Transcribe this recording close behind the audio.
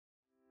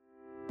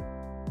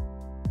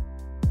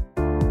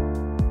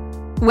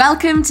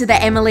Welcome to the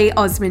Emily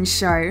Osmond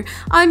Show.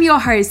 I'm your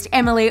host,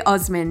 Emily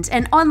Osmond,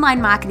 an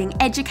online marketing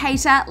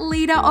educator,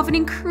 leader of an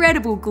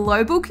incredible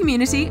global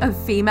community of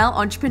female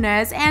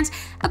entrepreneurs, and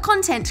a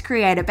content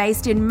creator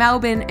based in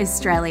Melbourne,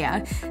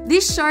 Australia.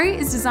 This show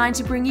is designed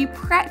to bring you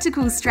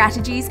practical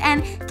strategies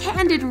and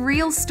candid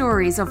real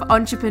stories of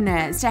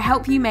entrepreneurs to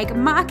help you make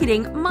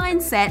marketing,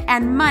 mindset,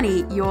 and money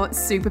your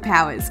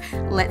superpowers.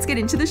 Let's get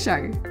into the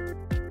show.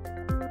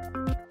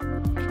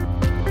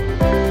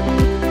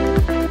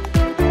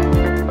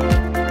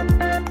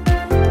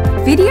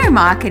 Video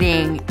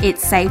marketing,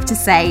 it's safe to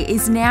say,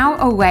 is now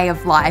a way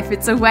of life.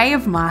 It's a way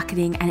of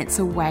marketing and it's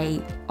a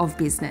way of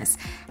business.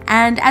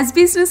 And as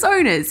business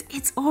owners,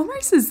 it's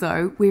almost as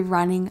though we're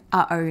running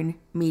our own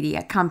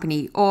media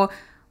company, or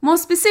more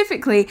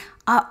specifically,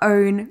 our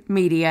own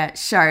media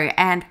show,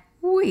 and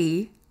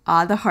we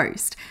are the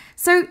host.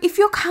 So if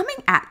you're coming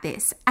at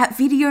this, at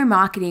video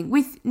marketing,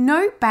 with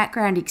no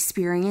background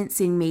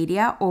experience in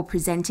media or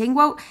presenting,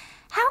 well,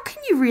 how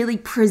can you really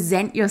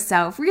present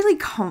yourself really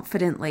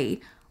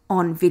confidently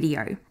on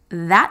video?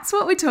 That's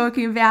what we're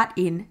talking about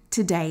in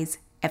today's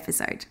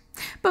episode.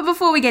 But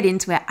before we get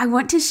into it, I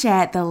want to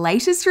share the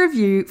latest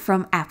review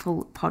from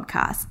Apple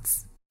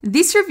Podcasts.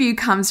 This review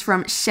comes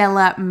from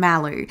Shella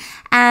Malu,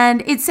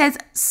 and it says,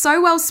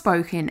 "So well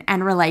spoken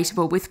and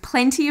relatable with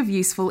plenty of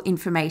useful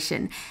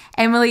information.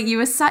 Emily, you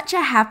are such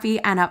a happy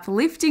and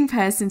uplifting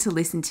person to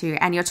listen to,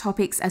 and your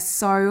topics are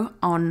so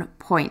on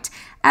point.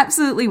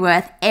 Absolutely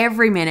worth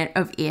every minute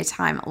of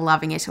eartime.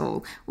 Loving it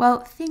all."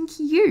 Well,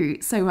 thank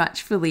you so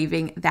much for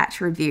leaving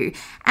that review.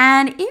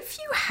 And if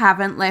you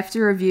haven't left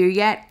a review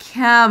yet,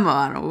 come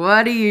on,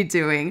 what are you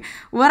doing?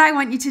 What I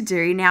want you to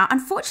do now,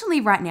 unfortunately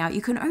right now,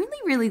 you can only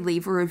really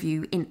leave a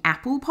review in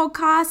Apple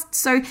Podcasts.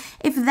 So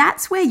if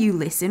that's where you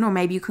listen, or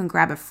maybe you can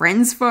grab a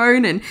friend's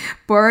phone and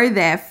borrow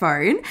their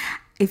phone.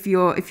 If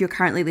you're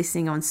currently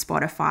listening on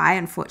Spotify,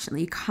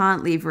 unfortunately, you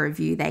can't leave a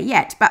review there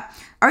yet. But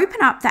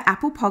open up the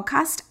Apple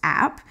Podcast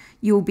app.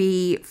 You'll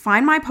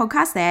find my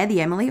podcast there, The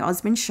Emily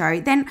Osmond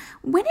Show. Then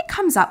when it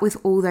comes up with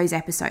all those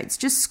episodes,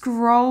 just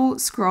scroll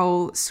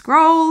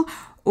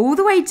all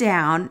the way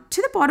down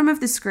to the bottom of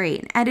the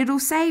screen, and it'll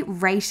say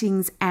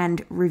ratings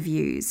and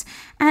reviews.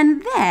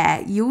 And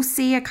there you'll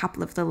see a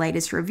couple of the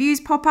latest reviews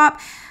pop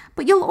up,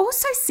 but you'll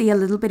also see a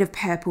little bit of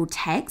purple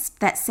text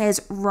that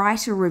says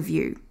write a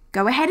review.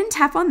 Go ahead and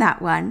tap on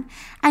that one,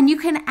 and you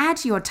can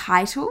add your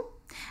title,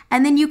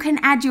 and then you can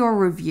add your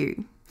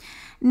review.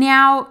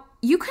 Now,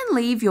 you can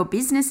leave your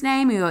business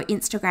name or your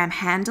Instagram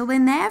handle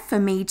in there for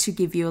me to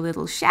give you a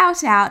little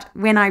shout out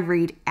when I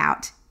read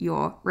out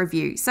your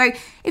review. So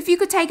if you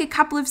could take a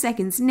couple of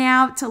seconds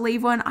now to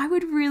leave one, I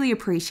would really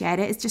appreciate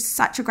it. It's just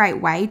such a great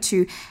way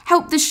to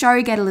help the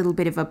show get a little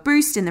bit of a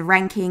boost in the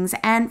rankings,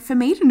 and for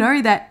me to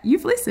know that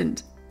you've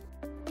listened.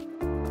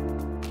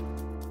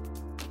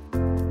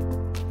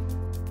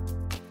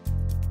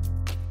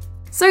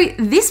 So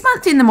this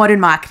month in the Modern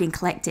Marketing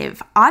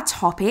Collective, our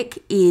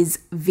topic is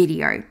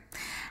video.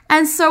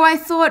 And so I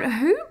thought,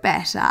 who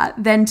better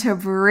than to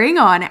bring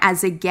on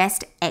as a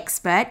guest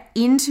expert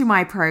into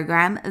my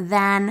program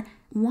than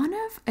one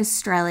of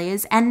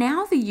Australia's and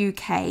now the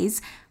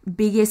UK's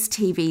biggest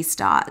TV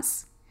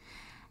stars.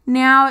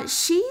 Now,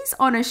 she's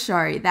on a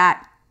show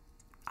that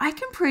I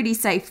can pretty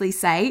safely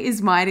say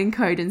is mine and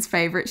Coden's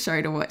favourite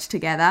show to watch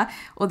together,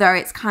 although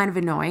it's kind of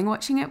annoying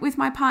watching it with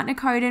my partner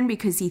Coden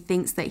because he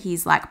thinks that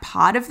he's like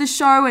part of the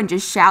show and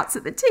just shouts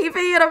at the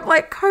TV, and I'm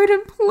like,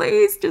 Coden,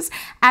 please, just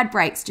ad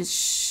breaks, just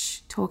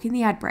shh, talk in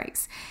the ad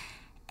breaks.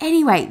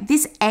 Anyway,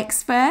 this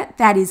expert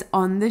that is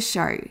on the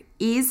show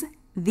is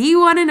the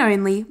one and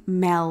only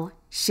Mel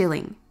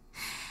Schilling.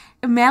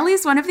 Mel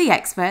is one of the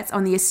experts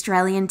on the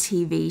Australian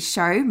TV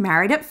show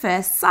Married at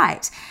First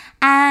Sight.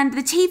 And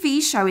the TV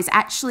show is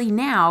actually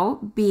now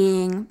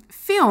being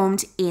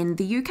filmed in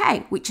the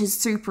UK, which is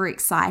super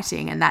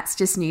exciting. And that's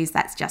just news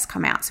that's just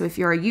come out. So if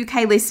you're a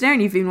UK listener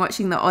and you've been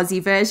watching the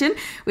Aussie version,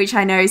 which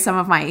I know some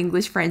of my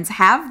English friends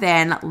have,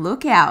 then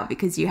look out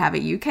because you have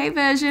a UK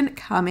version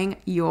coming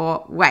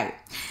your way.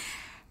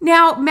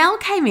 Now, Mel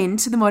came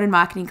into the Modern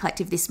Marketing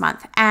Collective this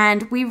month,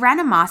 and we ran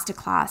a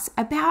masterclass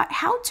about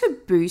how to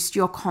boost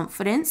your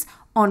confidence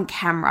on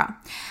camera.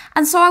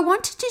 And so I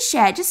wanted to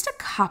share just a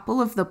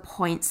couple of the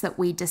points that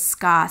we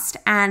discussed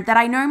and that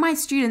I know my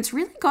students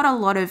really got a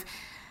lot of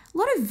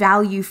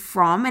value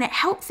from, and it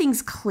helped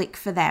things click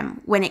for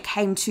them when it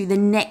came to the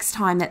next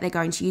time that they're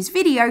going to use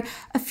video,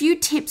 a few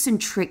tips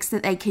and tricks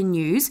that they can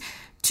use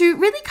to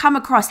really come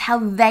across how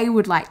they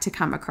would like to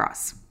come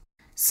across.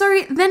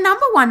 So the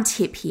number one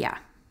tip here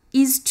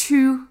is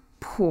to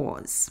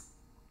pause.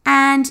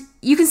 And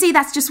you can see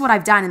that's just what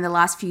I've done in the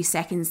last few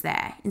seconds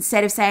there.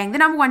 Instead of saying the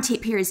number one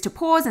tip here is to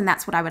pause and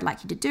that's what I would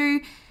like you to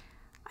do,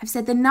 I've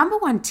said the number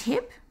one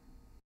tip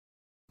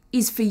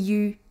is for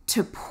you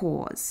to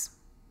pause.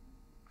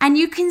 And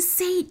you can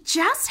see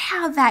just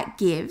how that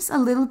gives a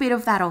little bit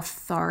of that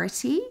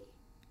authority.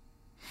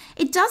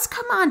 It does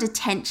command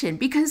attention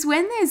because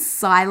when there's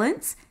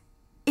silence,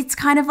 it's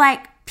kind of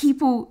like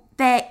people,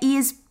 their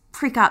ears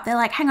prick up. They're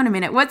like, hang on a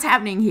minute, what's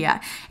happening here?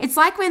 It's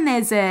like when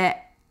there's a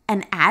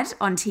an ad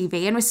on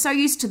TV and we're so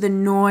used to the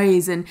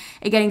noise and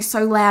it getting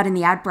so loud in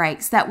the ad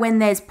breaks that when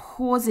there's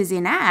pauses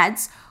in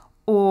ads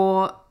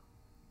or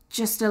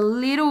just a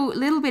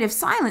little bit of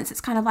silence, it's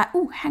kind of like,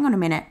 oh, hang on a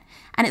minute.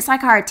 And it's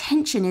like our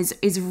attention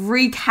is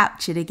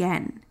recaptured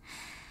again.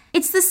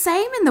 It's the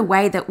same in the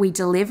way that we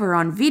deliver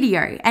on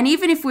video. And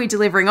even if we're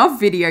delivering off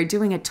video,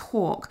 doing a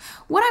talk,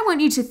 what I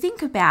want you to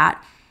think about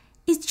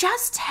is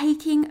just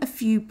taking a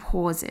few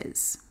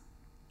pauses.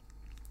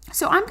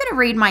 So I'm going to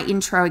read my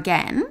intro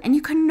again, and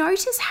you can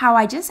notice how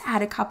I just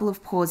add a couple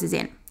of pauses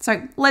in.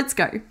 So let's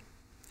go.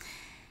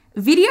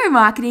 Video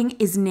marketing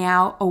is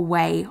now a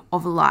way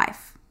of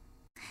life.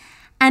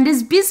 And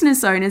as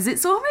business owners,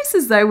 it's almost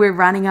as though we're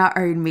running our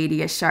own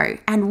media show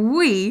and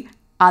we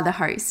are the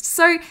host.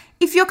 So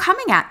if you're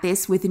coming at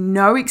this with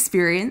no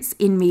experience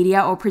in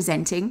media or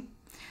presenting,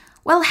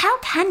 well, how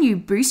can you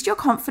boost your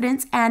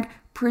confidence and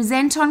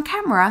present on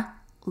camera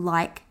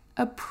like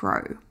a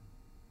pro?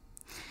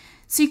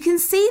 So you can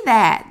see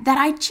there that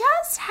I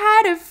just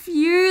had a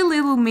few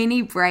little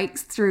mini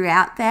breaks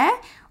throughout there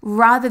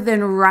rather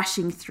than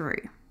rushing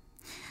through.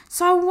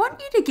 So I want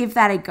you to give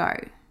that a go.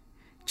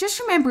 Just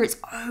remember it's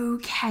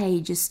okay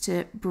just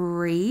to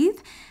breathe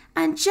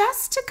and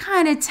just to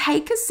kind of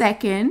take a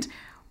second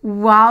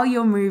while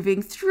you're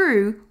moving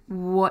through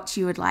what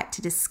you would like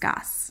to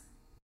discuss.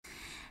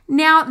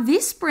 Now,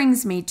 this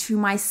brings me to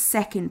my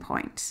second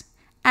point,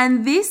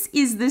 and this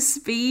is the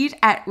speed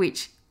at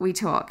which we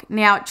talk.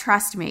 Now,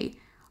 trust me,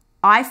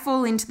 I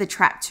fall into the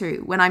trap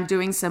too when I'm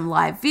doing some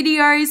live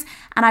videos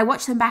and I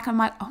watch them back. I'm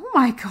like, oh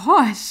my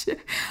gosh,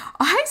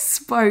 I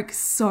spoke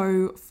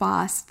so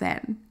fast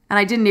then. And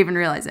I didn't even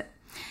realize it.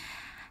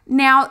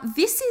 Now,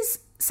 this is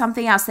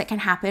something else that can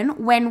happen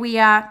when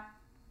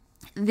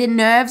the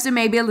nerves are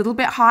maybe a little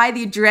bit high,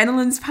 the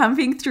adrenaline's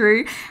pumping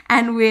through,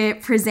 and we're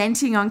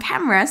presenting on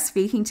camera,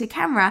 speaking to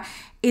camera,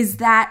 is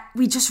that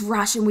we just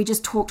rush and we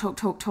just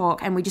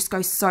talk, and we just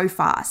go so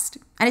fast.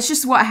 And it's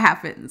just what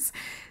happens.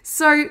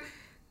 So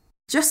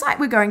just like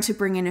we're going to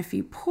bring in a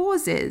few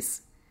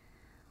pauses,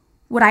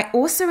 what I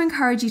also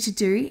encourage you to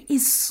do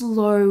is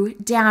slow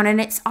down. And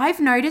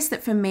I've noticed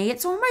that for me,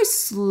 it's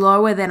almost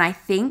slower than I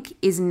think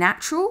is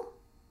natural,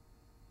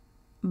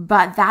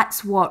 but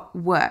that's what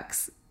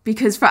works.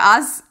 Because for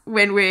us,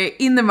 when we're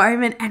in the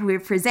moment and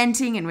we're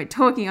presenting and we're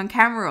talking on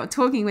camera or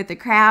talking with the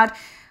crowd,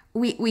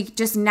 we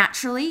just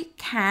naturally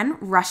can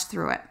rush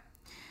through it.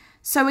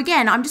 So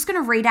again, I'm just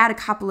going to read out a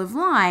couple of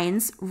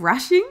lines,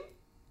 rushing,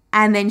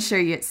 and then show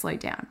you it slowed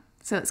down.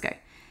 So let's go.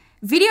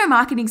 Video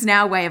marketing is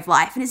now a way of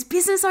life, and as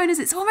business owners,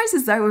 it's almost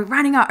as though we're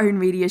running our own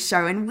media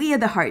show and we are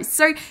the hosts.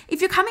 So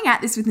if you're coming at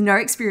this with no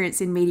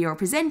experience in media or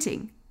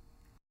presenting,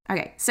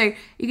 okay, so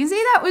you can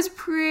see that was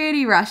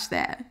pretty rushed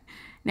there.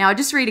 Now I'll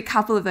just read a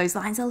couple of those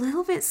lines a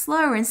little bit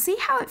slower and see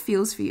how it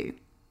feels for you.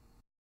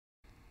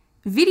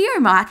 Video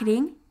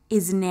marketing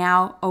is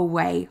now a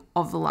way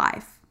of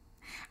life.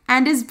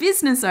 And as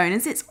business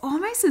owners, it's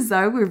almost as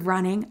though we're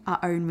running our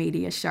own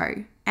media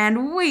show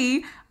and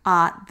we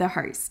are the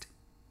host.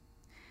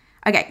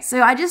 Okay,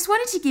 so I just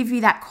wanted to give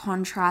you that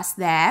contrast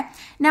there.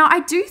 Now,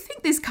 I do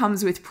think this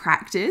comes with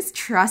practice,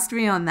 trust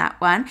me on that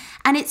one,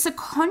 and it's a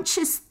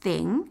conscious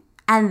thing,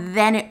 and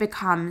then it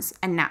becomes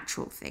a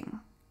natural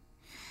thing.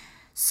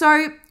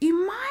 So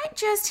you might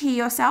just hear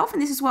yourself, and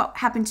this is what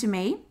happened to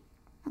me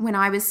when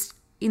I was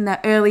in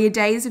the earlier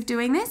days of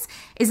doing this,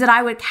 is that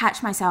I would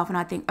catch myself and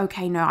I'd think,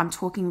 okay, no, I'm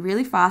talking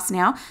really fast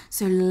now,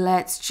 so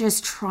let's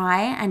just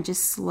try and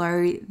just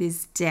slow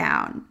this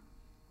down.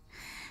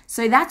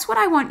 So that's what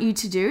I want you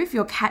to do if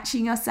you're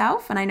catching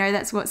yourself. And I know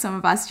that's what some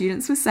of our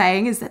students were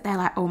saying, is that they're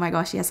like, oh my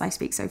gosh, yes, I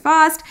speak so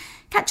fast.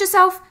 Catch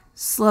yourself,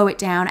 slow it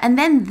down, and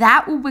then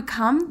that will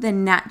become the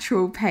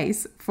natural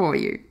pace for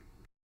you.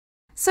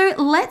 So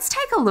let's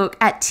take a look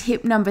at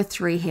tip number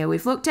 3 here.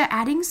 We've looked at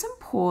adding some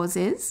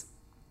pauses,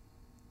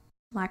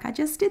 like I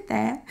just did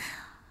there.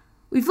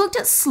 We've looked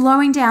at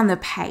slowing down the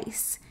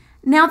pace.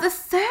 Now the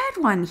third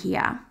one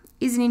here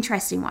is an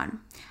interesting one,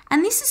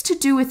 and this is to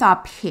do with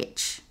our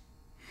pitch.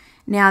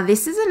 Now,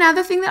 this is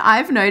another thing that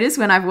I've noticed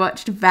when I've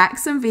watched back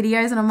some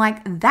videos and I'm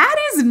like, that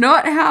is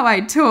not how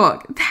I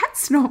talk.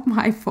 That's not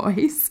my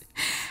voice.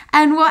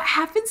 And what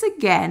happens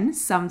again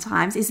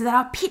sometimes is that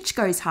our pitch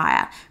goes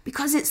higher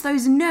because it's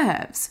those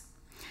nerves.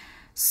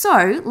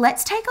 So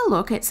let's take a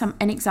look at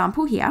an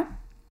example here.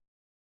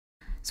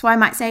 So I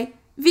might say,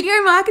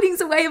 video marketing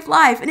is a way of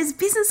life. And as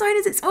business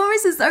owners, it's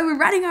almost as though we're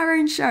running our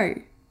own show.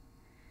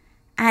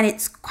 And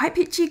it's quite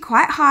pitchy,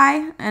 quite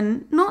high,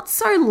 and not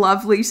so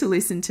lovely to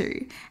listen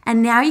to.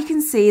 And now you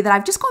can see that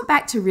I've just gone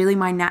back to really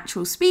my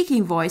natural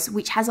speaking voice,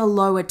 which has a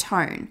lower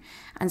tone.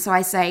 And so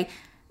I say,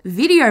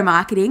 video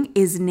marketing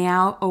is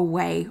now a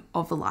way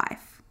of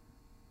life.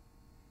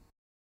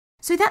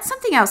 So that's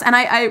something else. And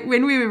I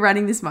when we were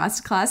running this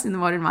masterclass in the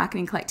Modern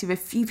Marketing Collective, a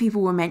few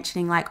people were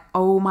mentioning like,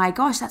 oh my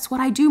gosh, that's what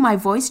I do. My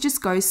voice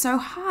just goes so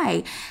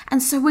high.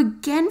 And so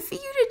again, for you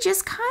to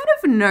just kind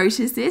of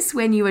notice this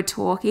when you are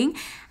talking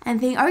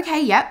and think,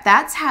 okay, yep,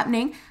 that's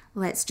happening.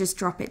 Let's just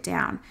drop it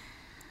down.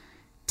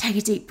 Take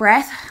a deep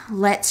breath.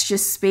 Let's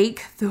just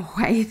speak the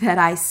way that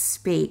I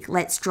speak.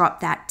 Let's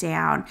drop that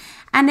down.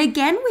 And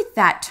again, with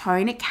that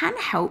tone, it can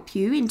help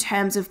you in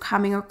terms of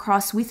coming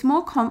across with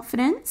more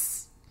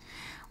confidence,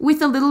 with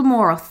a little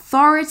more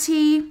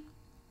authority,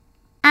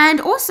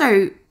 and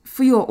also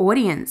for your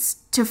audience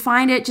to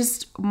find it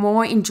just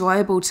more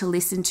enjoyable to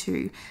listen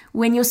to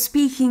when you're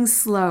speaking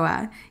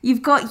slower.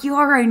 You've got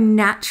your own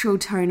natural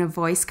tone of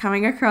voice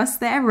coming across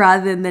there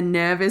rather than the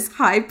nervous,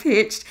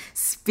 high-pitched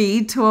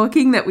speed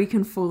talking that we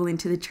can fall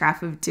into the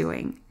trap of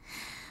doing.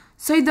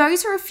 So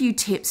those are a few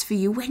tips for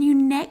you when you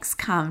next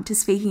come to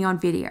speaking on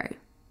video.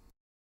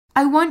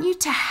 I want you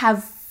to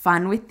have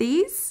fun with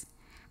these.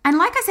 And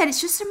like I said,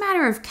 it's just a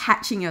matter of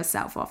catching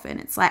yourself often.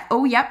 It's like,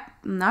 oh, yep,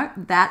 no,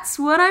 that's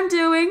what I'm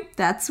doing.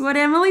 That's what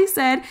Emily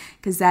said,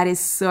 because that is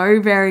so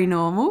very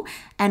normal.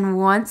 And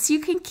once you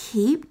can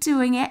keep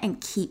doing it and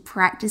keep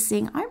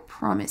practicing, I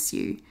promise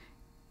you,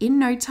 in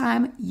no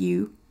time,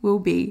 you will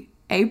be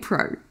a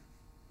pro.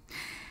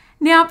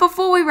 Now,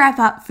 before we wrap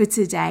up for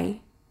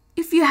today,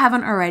 if you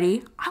haven't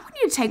already, I want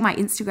you to take my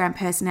Instagram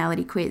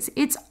personality quiz.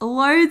 It's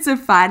loads of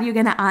fun. You're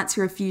going to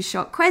answer a few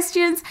short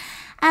questions,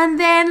 and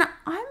then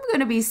I'm going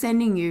to be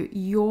sending you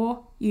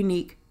your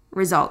unique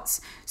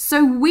results.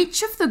 So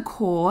which of the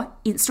core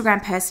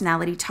Instagram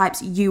personality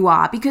types you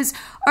are, because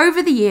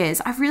over the years,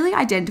 I've really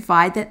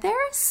identified that there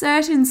are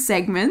certain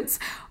segments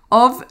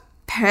of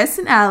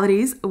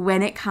personalities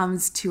when it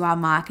comes to our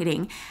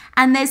marketing,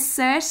 and there's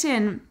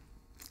certain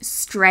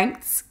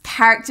strengths,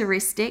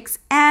 characteristics,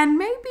 and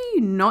maybe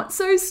not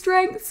so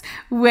strengths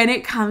when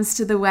it comes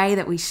to the way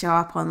that we show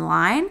up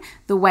online,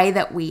 the way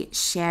that we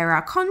share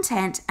our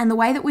content, and the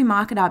way that we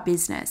market our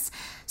business.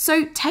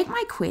 So take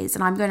my quiz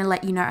and I'm going to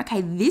let you know,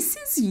 okay, this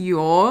is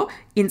your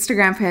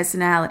Instagram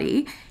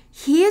personality.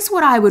 Here's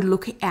what I would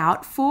look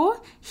out for.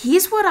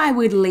 Here's what I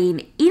would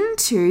lean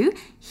into.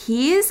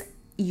 Here's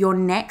your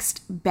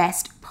next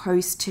best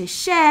post to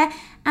share,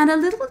 and a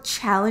little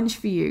challenge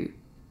for you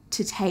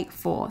to take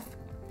forth.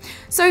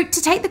 So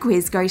to take the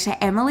quiz, go to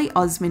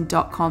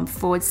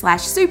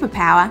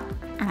emilyosmond.com/superpower,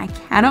 and I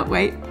cannot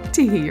wait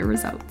to hear your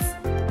results.